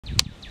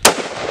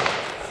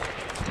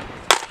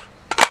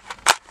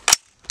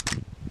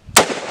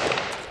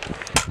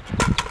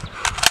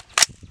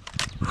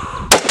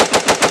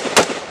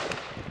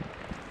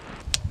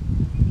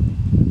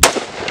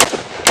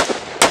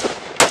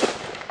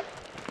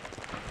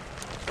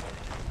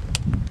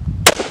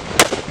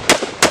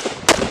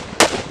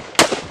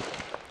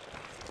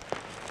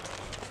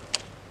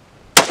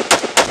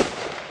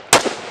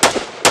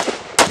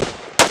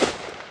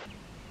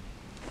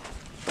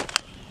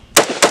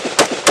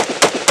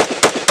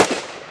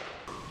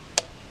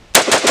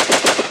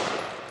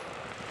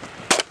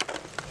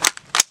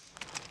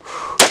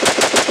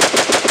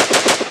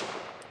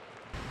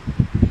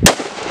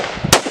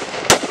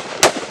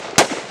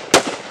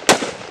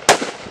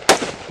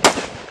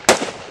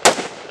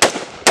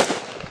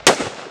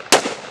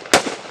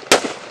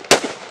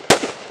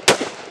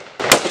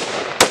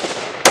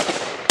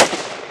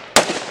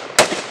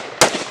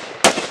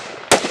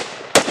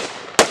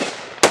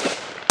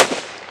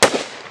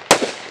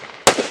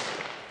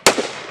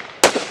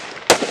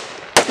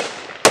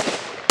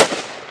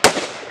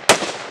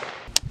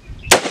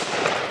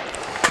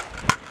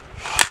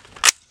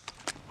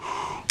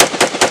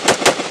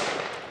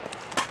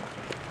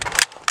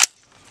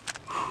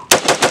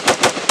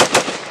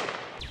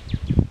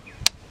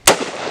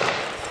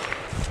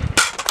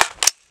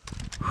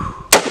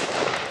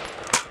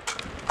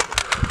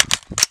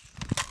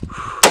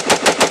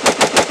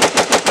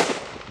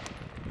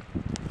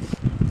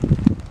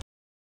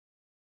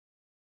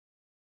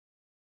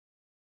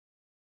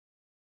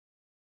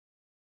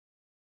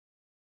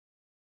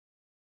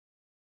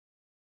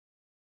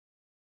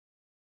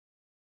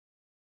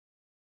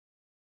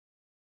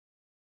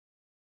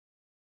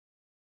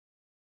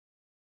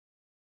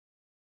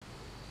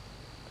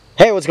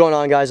Hey, what's going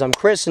on, guys? I'm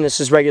Chris, and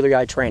this is Regular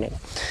Guy Training.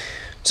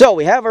 So,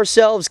 we have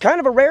ourselves kind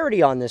of a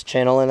rarity on this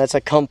channel, and that's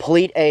a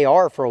complete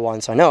AR for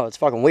once. I know, it's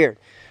fucking weird.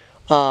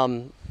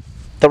 The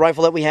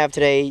rifle that we have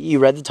today, you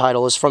read the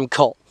title, is from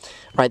Colt.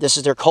 Right, this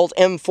is their Colt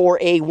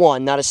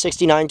M4A1, not a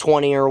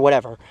 6920 or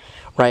whatever.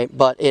 Right,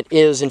 but it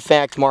is, in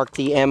fact, marked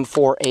the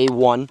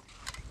M4A1.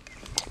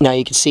 Now,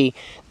 you can see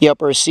the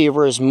upper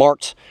receiver is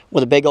marked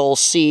with a big old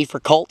C for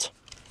Colt.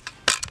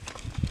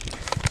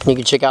 You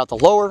can check out the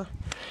lower,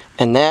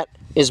 and that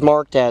is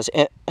marked as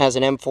an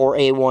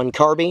M4A1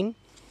 carbine,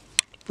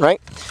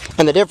 right?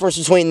 And the difference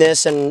between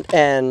this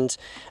and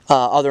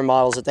other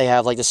models that they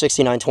have, like the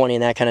 6920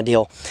 and that kind of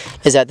deal,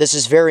 is that this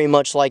is very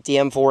much like the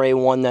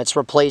M4A1 that's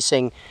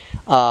replacing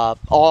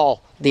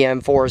all the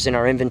M4s in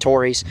our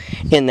inventories,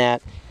 in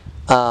that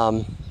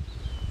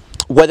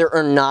whether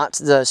or not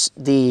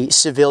the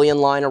civilian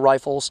line of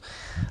rifles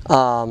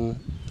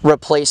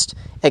replaced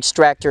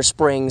extractor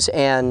springs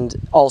and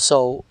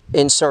also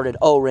inserted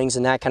O-rings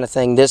and that kind of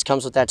thing. This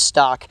comes with that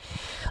stock.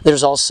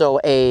 There's also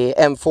a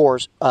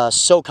M4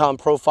 SOCOM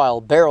profile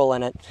barrel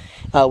in it,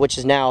 which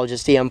is now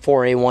just the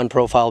M4A1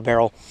 profile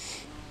barrel.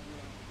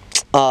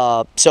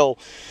 So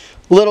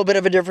a little bit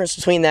of a difference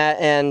between that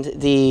and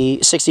the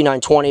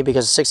 6920,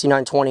 because the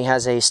 6920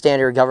 has a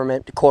standard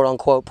government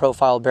quote-unquote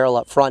profile barrel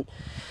up front,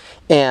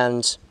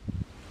 and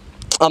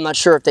I'm not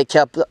sure if they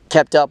kept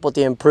up with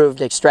the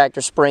improved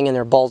extractor spring in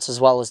their bolts as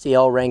well as the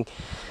O-ring,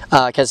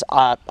 because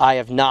I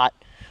have not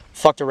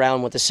fucked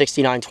around with the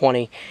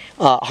 6920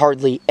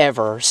 hardly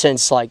ever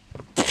since like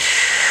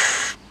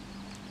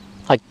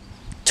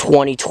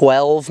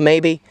 2012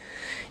 maybe,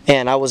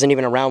 and I wasn't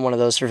even around one of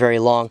those for very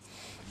long.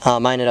 I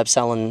ended up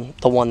selling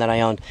the one that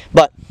I owned,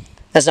 but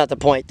that's not the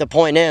point. The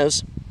point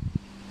is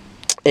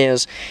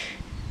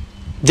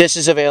this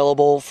is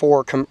available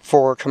for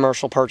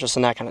commercial purchase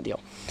and that kind of deal.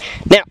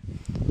 Now,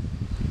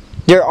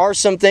 there are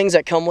some things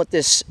that come with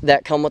this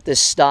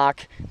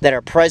stock that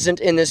are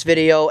present in this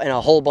video, and a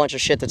whole bunch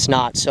of shit that's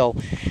not. So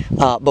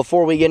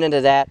before we get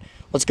into that,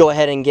 let's go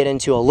ahead and get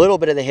into a little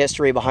bit of the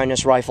history behind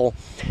this rifle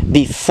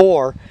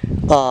before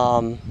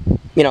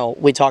you know,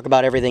 we talk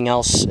about everything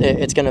else.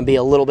 It's going to be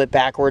a little bit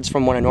backwards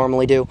from what I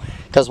normally do,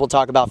 because we'll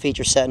talk about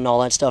feature set and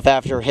all that stuff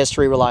after,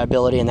 history,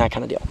 reliability, and that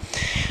kind of deal.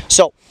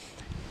 So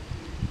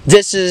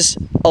this is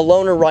a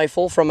loaner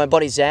rifle from my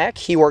buddy Zach.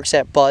 He works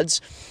at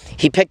Bud's.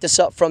 He picked this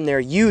up from their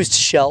used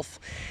shelf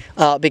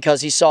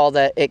because he saw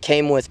that it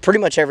came with pretty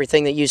much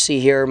everything that you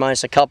see here,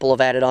 minus a couple of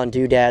added on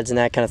doodads and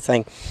that kind of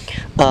thing.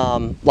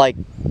 Like,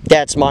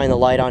 that's mine, the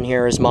light on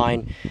here is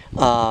mine.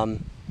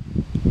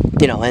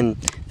 You know, and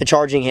the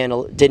charging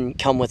handle didn't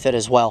come with it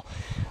as well.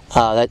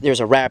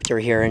 There's a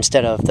Raptor here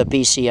instead of the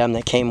BCM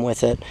that came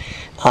with it.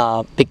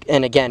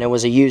 And again, it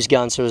was a used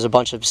gun, so there was a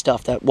bunch of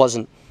stuff that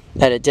wasn't,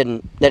 that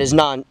is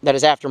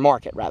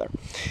aftermarket rather.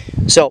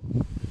 So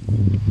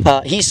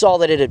he saw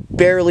that it had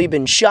barely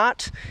been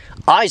shot.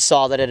 I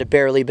saw that it had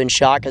barely been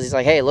shot because he's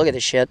like, hey, look at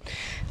this shit.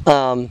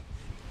 I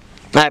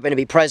happened to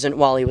be present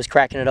while he was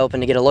cracking it open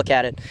to get a look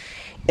at it.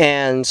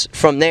 And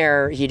from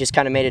there, he just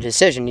kind of made a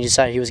decision. He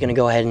decided he was going to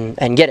go ahead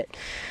and get it.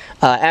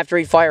 After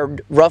he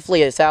fired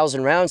roughly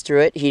 1,000 rounds through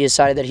it, he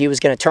decided that he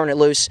was going to turn it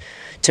loose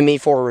to me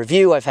for a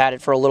review. I've had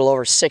it for a little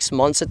over 6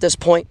 months at this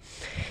point.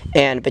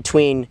 And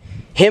between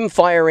him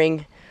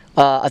firing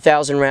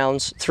 1,000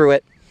 rounds through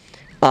it,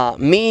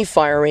 me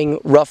firing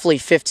roughly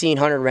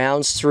 1,500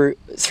 rounds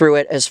through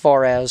it as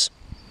far as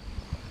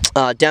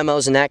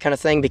demos and that kind of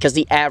thing, because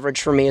the average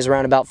for me is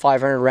around about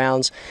 500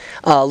 rounds,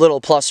 a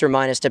little plus or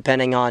minus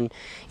depending on,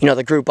 you know,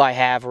 the group I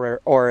have,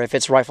 or if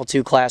it's Rifle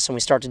 2 class and we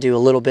start to do a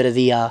little bit of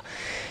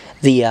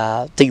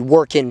the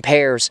work in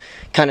pairs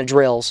kind of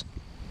drills.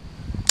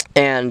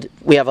 And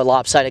we have a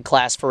lopsided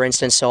class, for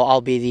instance, so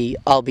I'll be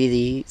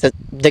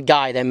the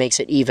guy that makes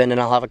it even,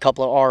 and I'll have a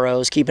couple of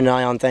ROs keeping an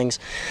eye on things.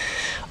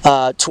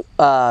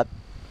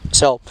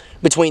 So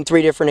between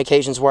 3 different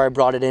occasions where I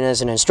brought it in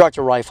as an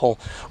instructor rifle,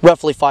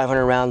 roughly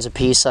 500 rounds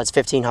apiece, so that's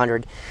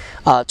 1,500.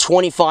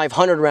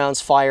 2,500 rounds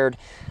fired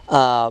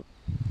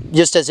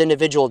just as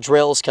individual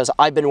drills, because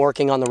I've been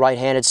working on the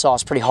right-handed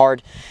saws pretty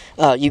hard.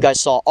 You guys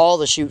saw all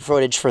the shoot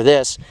footage for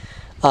this.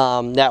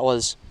 That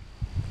was,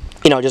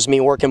 you know, just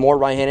me working more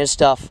right-handed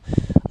stuff.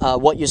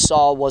 What you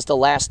saw was the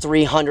last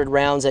 300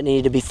 rounds that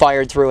needed to be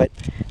fired through it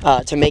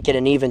to make it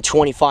an even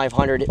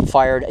 2,500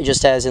 fired,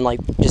 just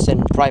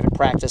in private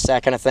practice,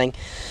 that kind of thing.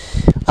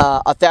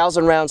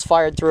 1,000 rounds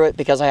fired through it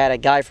because I had a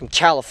guy from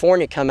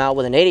California come out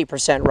with an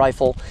 80%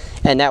 rifle,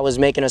 and that was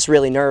making us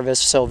really nervous.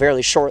 So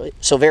very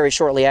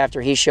shortly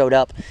after he showed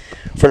up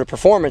for the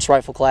performance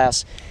rifle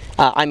class,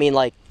 I mean,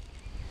 like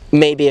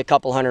maybe a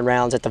couple hundred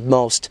rounds at the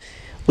most,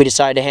 we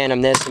decided to hand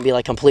him this and be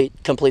like, complete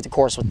the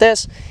course with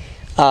this.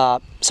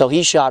 So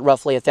he shot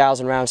roughly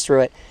 1,000 rounds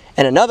through it.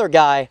 And another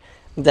guy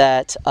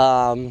that,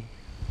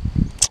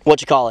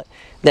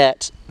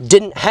 that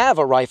didn't have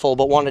a rifle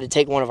but wanted to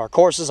take one of our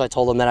courses, I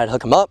told him that I'd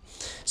hook him up.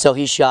 So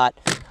he shot,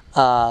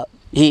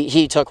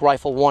 he took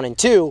rifle 1 and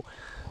 2,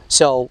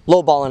 so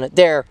lowballing it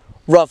there,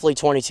 roughly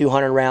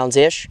 2,200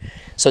 rounds-ish.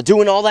 So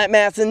doing all that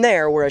math in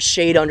there, we're a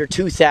shade under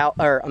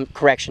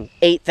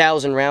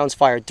 8,000 rounds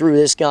fired through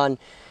this gun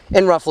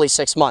in roughly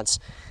 6 months.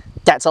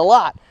 That's a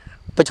lot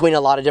between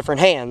a lot of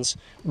different hands,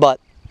 but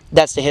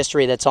that's the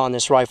history that's on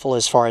this rifle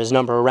as far as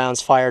number of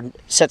rounds fired,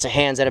 sets of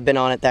hands that have been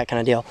on it, that kind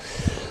of deal.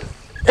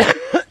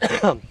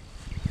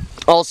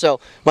 Also,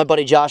 my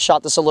buddy Josh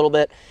shot this a little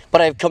bit,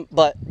 but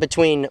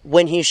between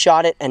when he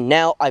shot it and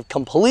now, I've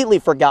completely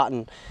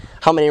forgotten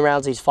how many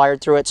rounds he's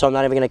fired through it, so I'm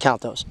not even going to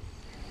count those.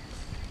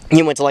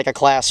 He went to like a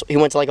class, he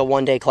went to like a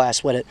one-day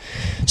class with it,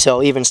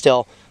 so even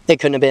still, it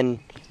couldn't have been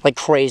like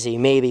crazy,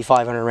 maybe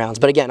 500 rounds.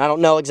 But again, I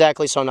don't know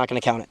exactly, so I'm not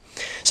going to count it.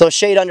 So a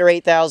shade under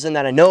 8,000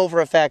 that I know for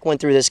a fact went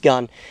through this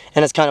gun,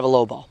 and it's kind of a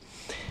low ball.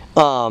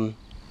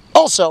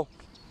 Also,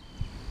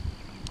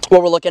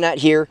 what we're looking at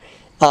here,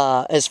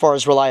 as far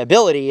as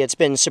reliability, it's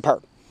been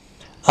superb.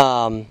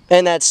 And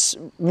that's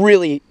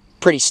really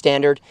pretty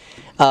standard.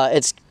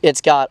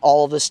 It's got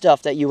all of the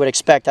stuff that you would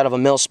expect out of a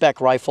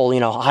mil-spec rifle, you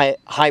know,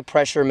 high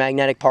pressure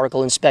magnetic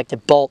particle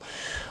inspected bolt,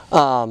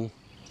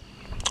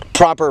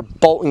 proper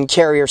bolt and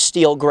carrier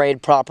steel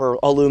grade, proper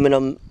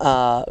aluminum,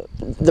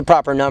 the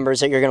proper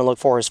numbers that you're going to look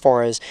for as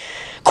far as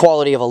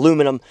quality of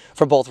aluminum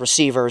for both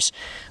receivers,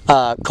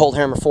 Colt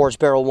Hammer Forged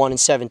barrel 1 and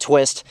 7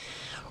 twist,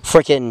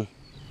 freaking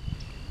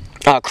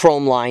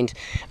chrome lined.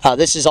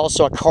 This is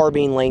also a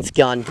carbine length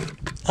gun,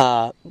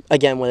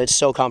 again with its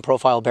SOCOM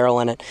profile barrel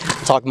in it.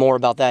 I'll talk more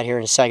about that here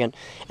in a second.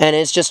 And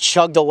it's just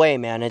chugged away,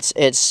 man.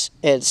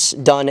 It's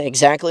done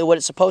exactly what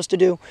it's supposed to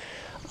do,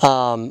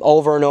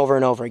 over and over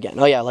and over again.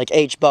 Oh yeah, like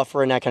H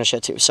buffer and that kind of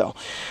shit too. So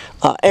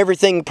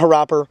everything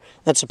proper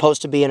that's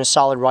supposed to be in a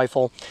solid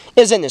rifle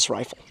is in this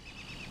rifle.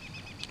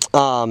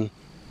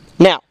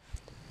 Now,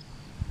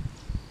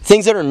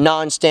 things that are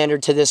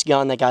non-standard to this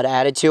gun that got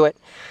added to it.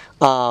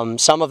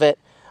 Some of it,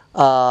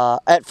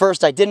 at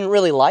first I didn't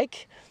really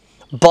like,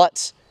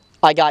 but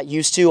I got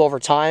used to over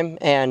time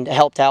and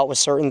helped out with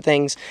certain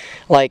things.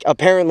 Like,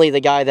 apparently the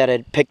guy that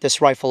had picked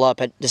this rifle up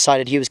had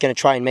decided he was going to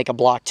try and make a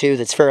Block 2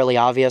 that's fairly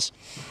obvious.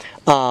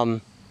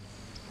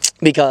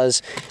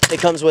 Because it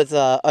comes with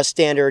a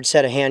standard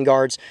set of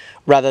handguards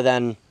rather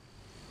than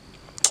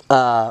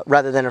a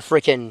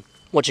freaking,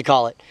 what you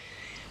call it,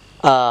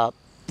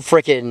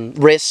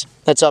 freaking wrist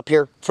that's up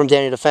here from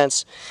Danny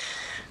Defense.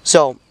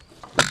 So,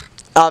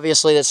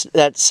 obviously,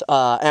 that's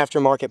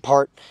aftermarket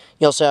part.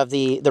 You also have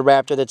the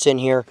Raptor that's in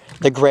here,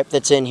 the grip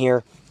that's in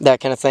here,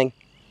 that kind of thing.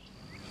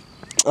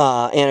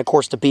 And, of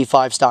course, the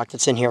B5 stock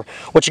that's in here.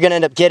 What you're going to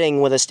end up getting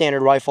with a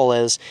standard rifle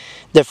is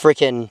the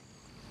freaking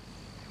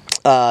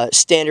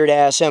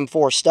standard-ass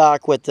M4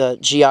 stock with the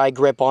GI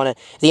grip on it.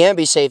 The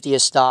ambi safety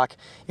is stock.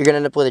 You're going to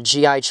end up with a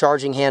GI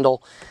charging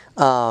handle,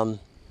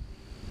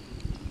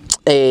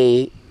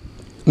 a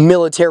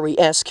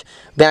military-esque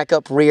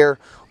backup rear,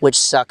 which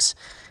sucks.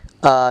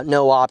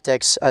 No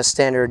optics, a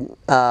standard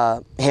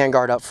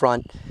handguard up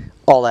front,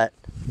 all that.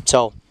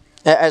 So,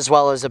 as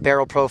well as a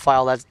barrel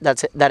profile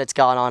that it's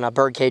got on a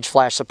birdcage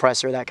flash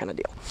suppressor, that kind of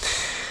deal.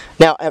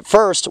 Now, at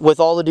first, with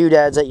all the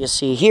doodads that you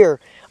see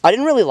here, I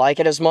didn't really like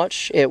it as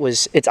much.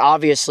 It's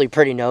obviously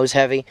pretty nose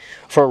heavy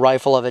for a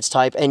rifle of its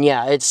type, and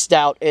yeah, it's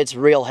stout, it's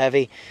real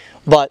heavy.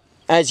 But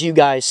as you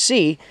guys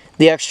see,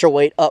 the extra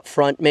weight up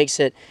front makes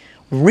it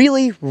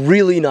really,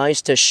 really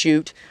nice to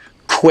shoot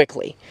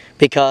quickly,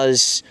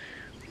 because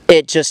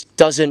it just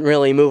doesn't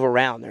really move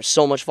around. There's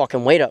so much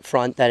fucking weight up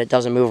front that it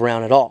doesn't move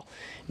around at all.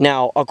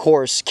 Now, of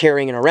course,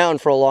 carrying it around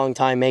for a long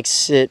time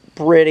makes it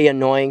pretty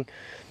annoying,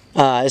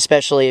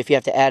 especially if you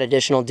have to add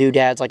additional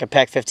doodads like a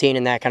PEC 15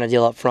 and that kind of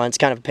deal up front. It's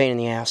kind of a pain in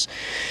the ass.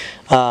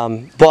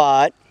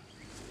 But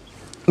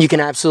you can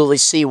absolutely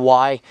see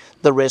why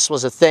the wrist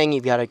was a thing.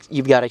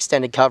 You've got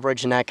extended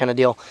coverage and that kind of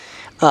deal.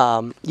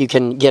 You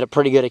can get a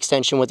pretty good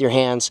extension with your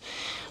hands.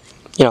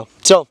 You know,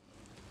 so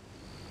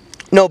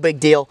no big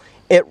deal.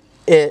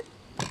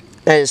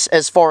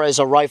 As far as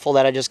a rifle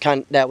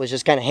that was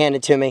just kind of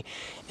handed to me,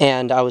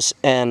 and I was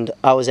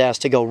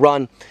asked to go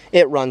run,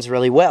 it runs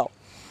really well.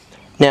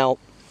 Now,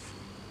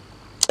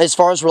 as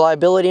far as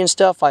reliability and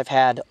stuff, I've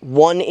had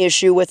one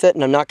issue with it,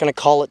 and I'm not going to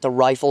call it the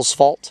rifle's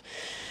fault,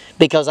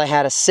 because I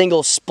had a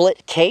single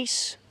split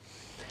case.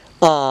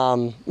 You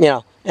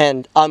know,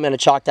 and I'm going to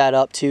chalk that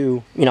up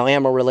to, you know,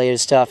 ammo related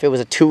stuff. It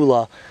was a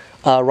Tula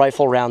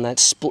rifle round that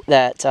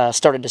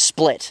started to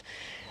split.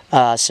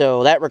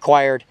 So that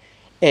required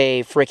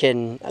a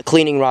freaking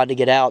cleaning rod to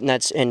get out,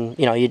 and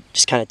you know, you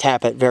just kind of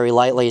tap it very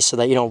lightly so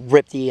that you don't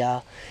rip the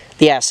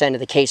ass end of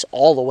the case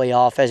all the way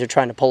off as you're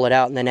trying to pull it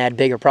out and then add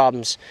bigger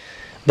problems.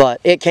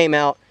 But it came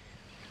out,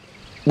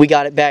 we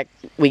got it back,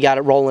 we got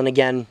it rolling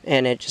again,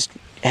 and it just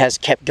has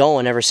kept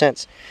going ever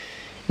since.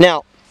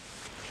 Now,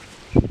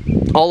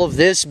 all of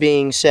this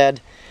being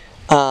said,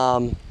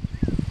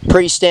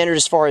 pretty standard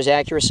as far as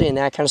accuracy and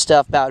that kind of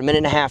stuff, about a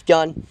 1.5-minute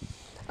gun.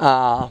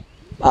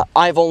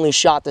 I've only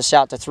shot this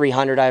out to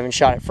 300. I haven't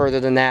shot it further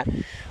than that,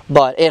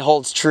 but it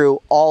holds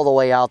true all the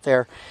way out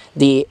there.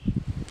 The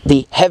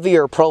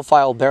heavier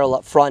profile barrel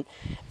up front,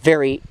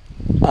 very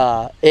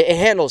it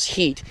handles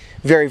heat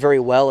very, very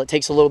well. It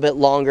takes a little bit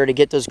longer to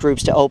get those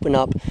groups to open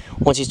up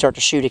once you start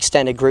to shoot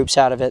extended groups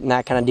out of it and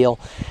that kind of deal.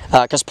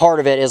 Because part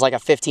of it is like a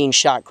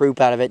 15-shot group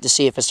out of it to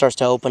see if it starts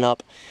to open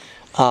up.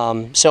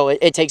 So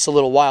it takes a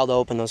little while to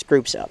open those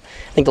groups up.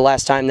 I think the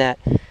last time that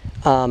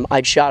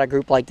I'd shot a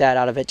group like that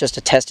out of it just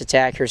to test its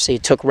accuracy,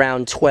 it took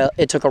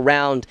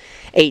around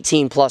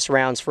 18 plus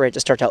rounds for it to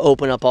start to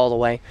open up all the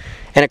way.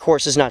 And of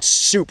course it's not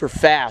super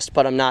fast,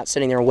 but I'm not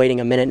sitting there waiting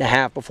a minute and a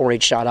half before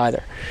each shot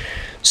either.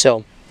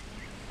 So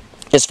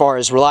as far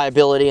as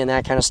reliability and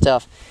that kind of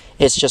stuff,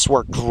 it's just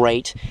worked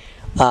great.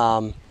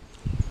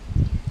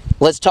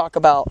 Let's talk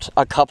about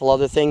a couple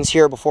other things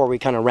here before we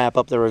kind of wrap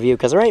up the review,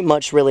 because there ain't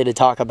much really to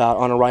talk about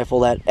on a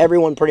rifle that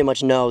everyone pretty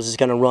much knows is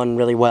going to run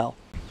really well.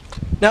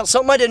 Now,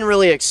 something I didn't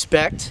really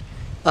expect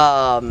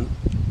that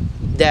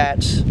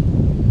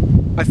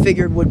I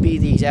figured would be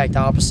the exact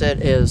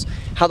opposite is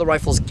how the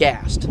rifle's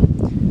gassed.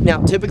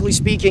 Now, typically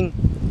speaking,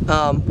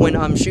 when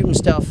I'm shooting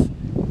stuff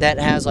that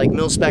has like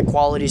mil-spec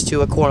qualities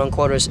to it,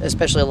 quote-unquote,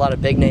 especially a lot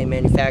of big-name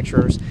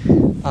manufacturers,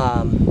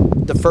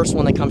 the first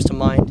one that comes to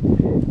mind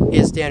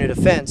is Daniel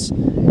Defense.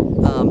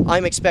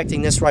 I'm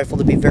expecting this rifle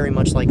to be very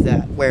much like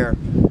that, where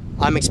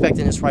I'm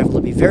expecting this rifle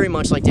to be very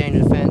much like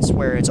Daniel Defense,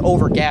 where it's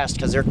over-gassed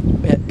because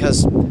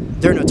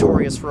they're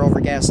notorious for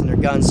over-gassing their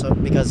guns, so,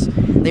 because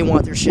they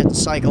want their shit to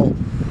cycle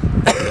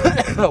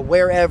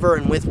wherever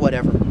and with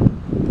whatever.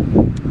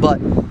 But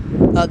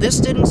this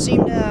didn't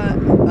seem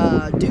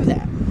to do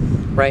that,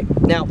 right?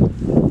 Now,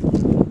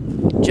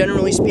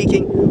 generally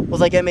speaking,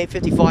 with like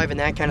M855 and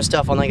that kind of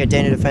stuff on like a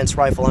Daniel Defense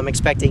rifle, I'm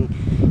expecting,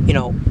 you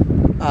know,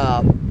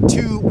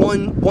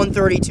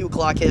 1:30, 2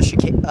 o'clock-ish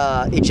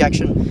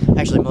ejection,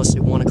 actually mostly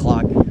 1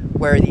 o'clock,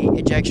 where the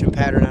ejection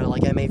pattern out of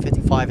like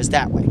M855 is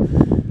that way.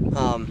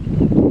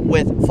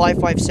 With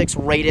 5.56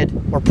 rated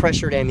or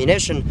pressured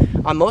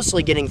ammunition, I'm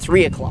mostly getting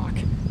 3 o'clock,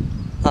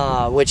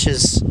 which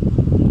is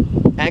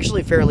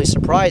actually fairly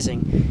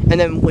surprising. And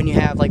then when you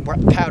have like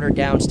powdered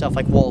down stuff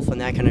like Wolf and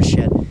that kind of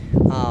shit,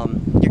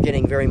 you're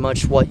getting very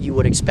much what you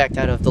would expect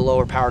out of the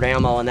lower powered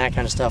ammo and that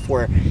kind of stuff,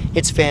 where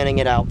it's fanning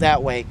it out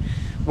that way,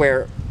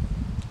 where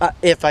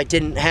if I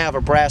didn't have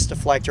a brass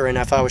deflector and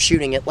if I was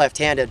shooting it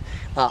left-handed,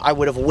 I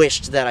would have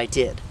wished that I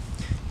did.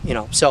 You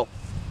know, so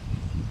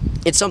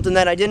it's something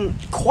that I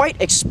didn't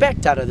quite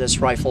expect out of this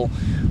rifle,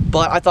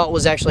 but I thought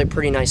was actually a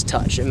pretty nice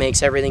touch. It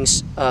makes everything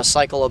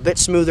cycle a bit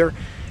smoother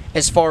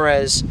as far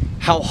as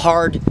how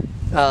hard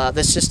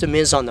the system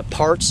is on the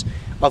parts.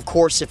 Of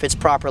course, if it's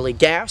properly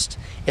gassed,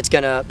 it's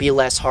going to be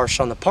less harsh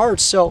on the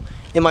parts, so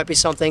it might be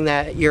something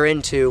that you're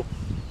into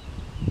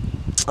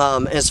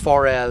as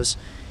far as,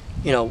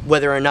 you know,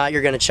 whether or not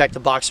you're going to check the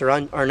box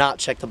or not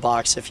check the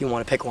box if you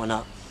want to pick one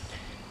up.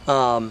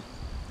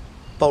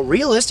 But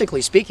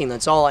realistically speaking,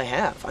 that's all I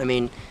have. I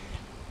mean,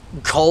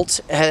 Colt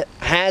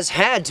has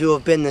had to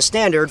have been the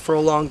standard for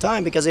a long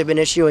time because they've been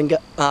issuing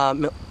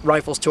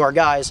rifles to our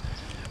guys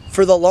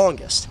for the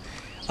longest.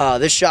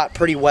 This shot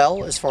pretty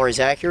well as far as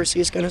accuracy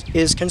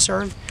is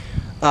concerned.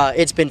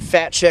 It's been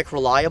fat check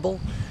reliable.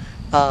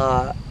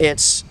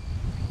 It's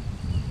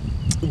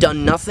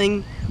done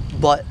nothing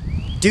but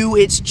do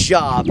its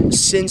job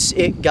since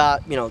it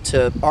got, you know,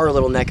 to our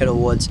little neck of the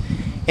woods,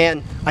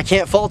 and I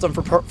can't fault them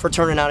for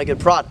turning out a good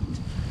product.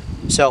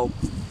 So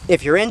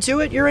if you're into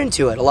it, you're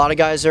into it. A lot of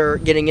guys are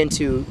getting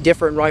into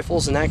different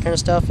rifles and that kind of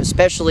stuff,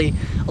 especially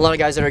a lot of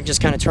guys that are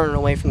just kind of turning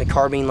away from the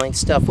carbine length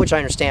stuff, which I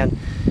understand.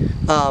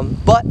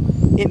 But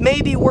it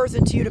may be worth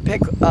it to you to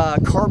pick a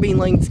carbine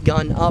length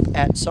gun up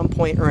at some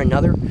point or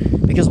another,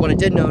 because what I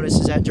did notice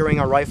is that during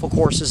our rifle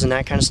courses and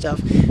that kind of stuff,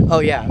 oh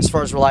yeah, as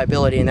far as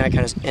reliability and that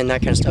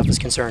kind of stuff is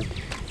concerned,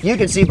 you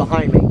can see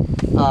behind me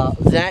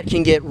that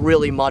can get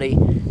really muddy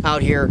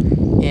out here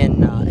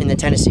in the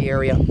Tennessee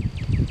area,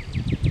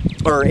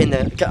 or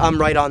I'm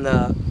right on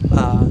the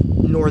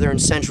northern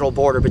central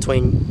border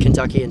between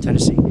Kentucky and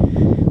Tennessee,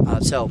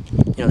 so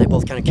you know they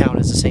both kind of count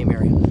as the same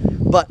area.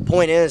 But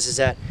point is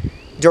that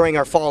during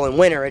our fall and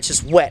winter, it's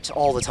just wet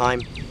all the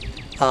time.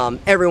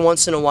 Every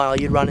once in a while,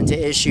 you'd run into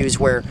issues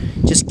where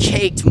just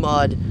caked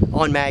mud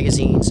on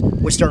magazines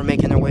would start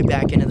making their way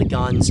back into the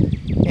guns,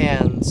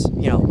 and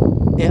you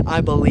know,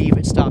 I believe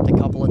it stopped a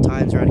couple of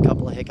times or had a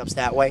couple of hiccups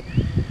that way.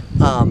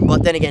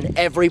 But then again,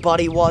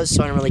 everybody was,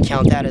 so I don't really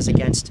count that as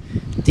against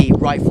the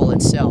rifle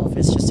itself.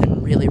 It's just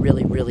in really,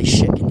 really, really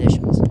shit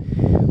conditions.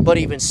 But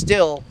even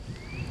still,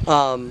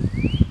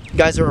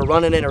 guys that were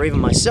running it, or even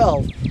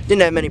myself,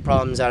 didn't have many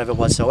problems out of it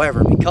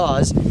whatsoever,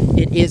 because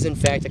it is in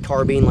fact a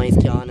carbine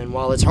length gun, and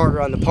while it's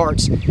harder on the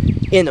parts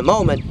in the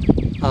moment,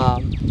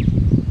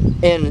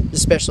 and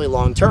especially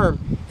long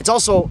term, it's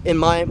also in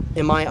my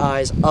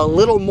eyes a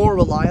little more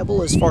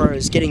reliable as far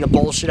as getting the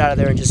bullshit out of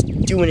there and just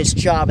doing its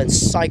job and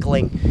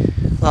cycling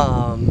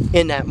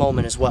in that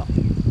moment as well.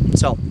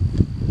 So,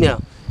 you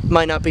know, it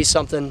might not be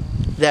something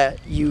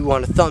that you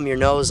want to thumb your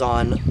nose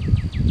on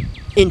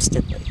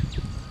instantly,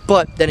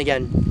 but then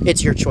again,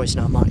 it's your choice,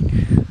 not mine.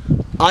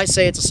 I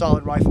say it's a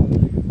solid rifle.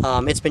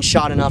 It's been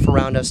shot enough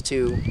around us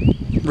to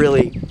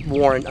really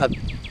warrant a,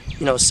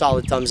 you know,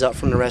 solid thumbs up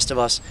from the rest of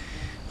us.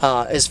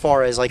 as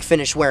far as like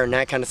finish wear and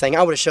that kind of thing.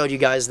 I would have showed you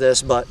guys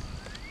this, but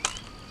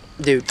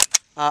dude,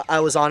 I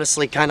was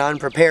honestly kind of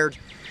unprepared.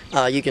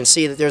 You can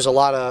see that there's a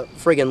lot of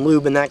friggin'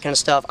 lube and that kind of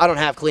stuff. I don't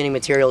have cleaning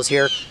materials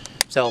here,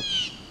 so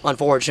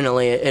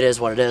unfortunately it is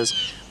what it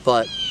is.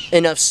 But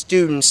enough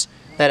students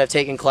that have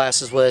taken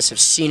classes with us have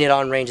seen it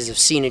on ranges, have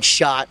seen it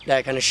shot,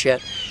 that kind of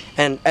shit.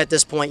 And at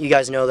this point, you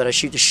guys know that I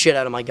shoot the shit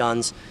out of my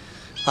guns.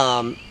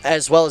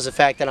 As well as the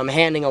fact that I'm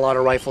handing a lot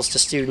of rifles to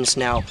students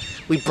now.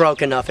 We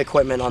broke enough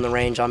equipment on the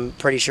range. I'm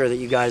pretty sure that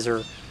you guys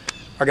are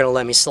going to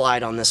let me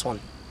slide on this one.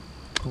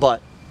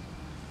 But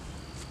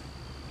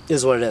it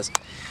is what it is.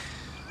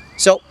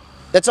 So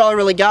that's all I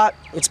really got.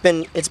 It's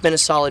been a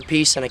solid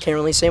piece, and I can't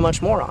really say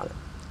much more on it.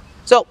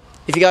 So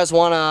if you guys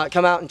want to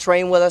come out and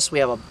train with us, we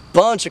have a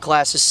bunch of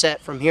classes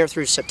set from here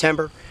through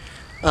September.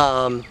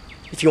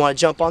 If you want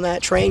to jump on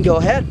that train, go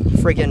ahead.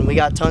 Friggin', we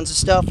got tons of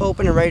stuff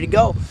open and ready to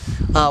go.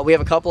 We have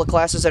a couple of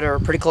classes that are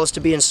pretty close to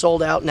being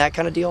sold out and that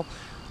kind of deal.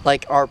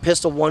 Like our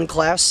Pistol 1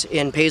 class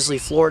in Paisley,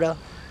 Florida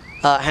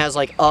has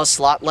like a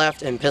slot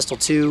left, and Pistol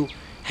 2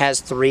 has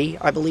 3,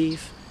 I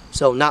believe.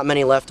 So not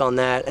many left on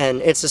that.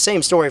 And it's the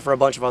same story for a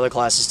bunch of other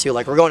classes too.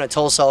 Like we're going to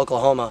Tulsa,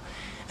 Oklahoma,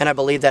 and I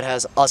believe that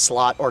has a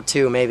slot or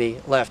 2 maybe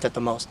left at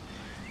the most.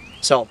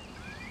 So,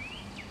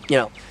 you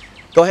know,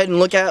 go ahead and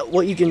look at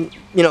what you can,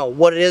 you know,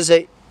 what it is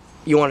that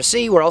you want to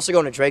see. We're also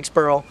going to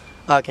Drakesboro,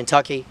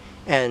 Kentucky,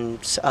 and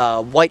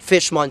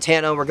Whitefish,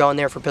 Montana. We're going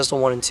there for Pistol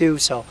 1 and 2.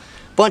 So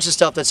a bunch of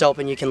stuff that's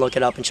open. You can look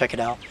it up and check it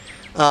out.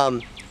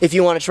 If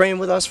you want to train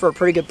with us for a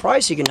pretty good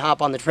price, you can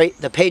hop on the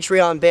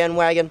Patreon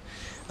bandwagon.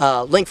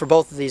 Link for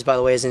both of these, by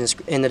the way, is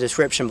in the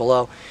description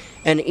below.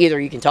 And either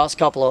you can toss a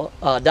couple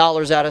of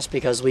dollars at us,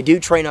 because we do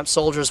train up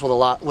soldiers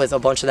with a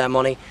bunch of that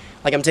money.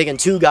 Like I'm taking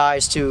 2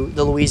 guys to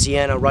the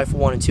Louisiana Rifle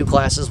 1 and 2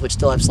 classes, which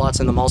still have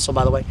slots in them also,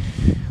 by the way.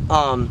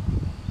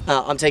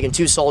 I'm taking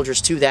 2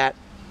 soldiers to that.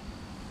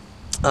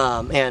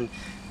 And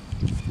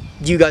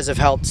you guys have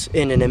helped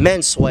in an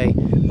immense way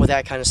with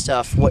that kind of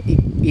stuff,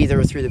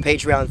 either through the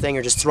Patreon thing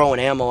or just throwing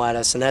ammo at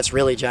us, and that's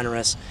really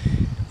generous.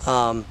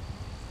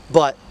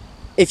 But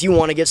if you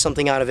want to get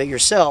something out of it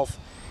yourself,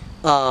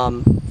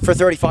 for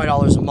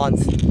 $35 a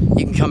month,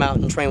 you can come out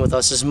and train with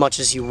us as much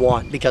as you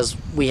want, because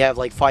we have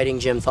like fighting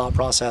gym thought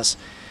process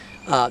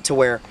to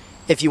where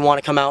if you want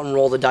to come out and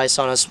roll the dice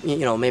on us, you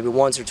know, maybe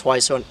once or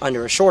twice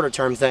under a shorter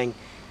term thing,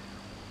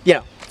 you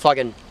know,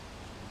 fucking,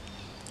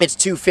 it's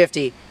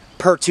 $250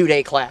 per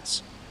 2-day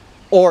class.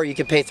 Or you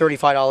could pay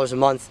 $35 a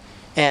month,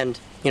 and,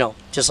 you know,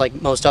 just like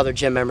most other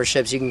gym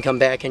memberships, you can come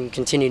back and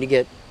continue to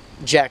get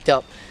jacked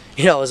up,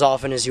 you know, as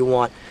often as you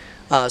want,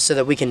 so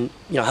that we can,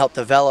 you know, help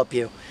develop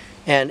you.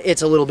 And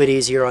it's a little bit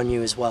easier on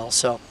you as well.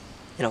 So,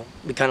 you know,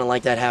 we kind of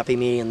like that happy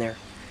medium there.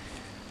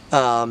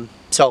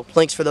 So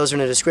links for those are in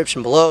the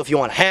description below. If you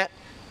want a hat,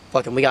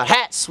 fucking, we got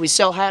hats. We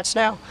sell hats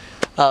now.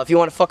 If you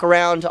want to fuck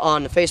around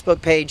on the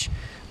Facebook page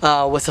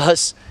with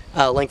us,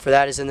 link for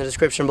that is in the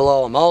description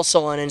below. I'm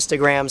also on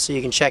Instagram, so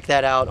you can check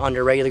that out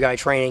under Regular Guy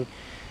Training.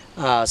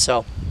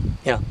 So,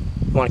 you know,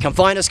 if you want to come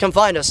find us, come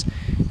find us.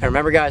 And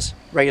remember, guys,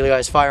 Regular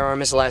Guy's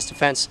firearm is the last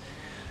defense.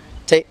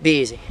 Be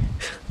easy.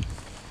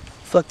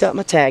 Fucked up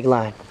my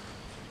tagline.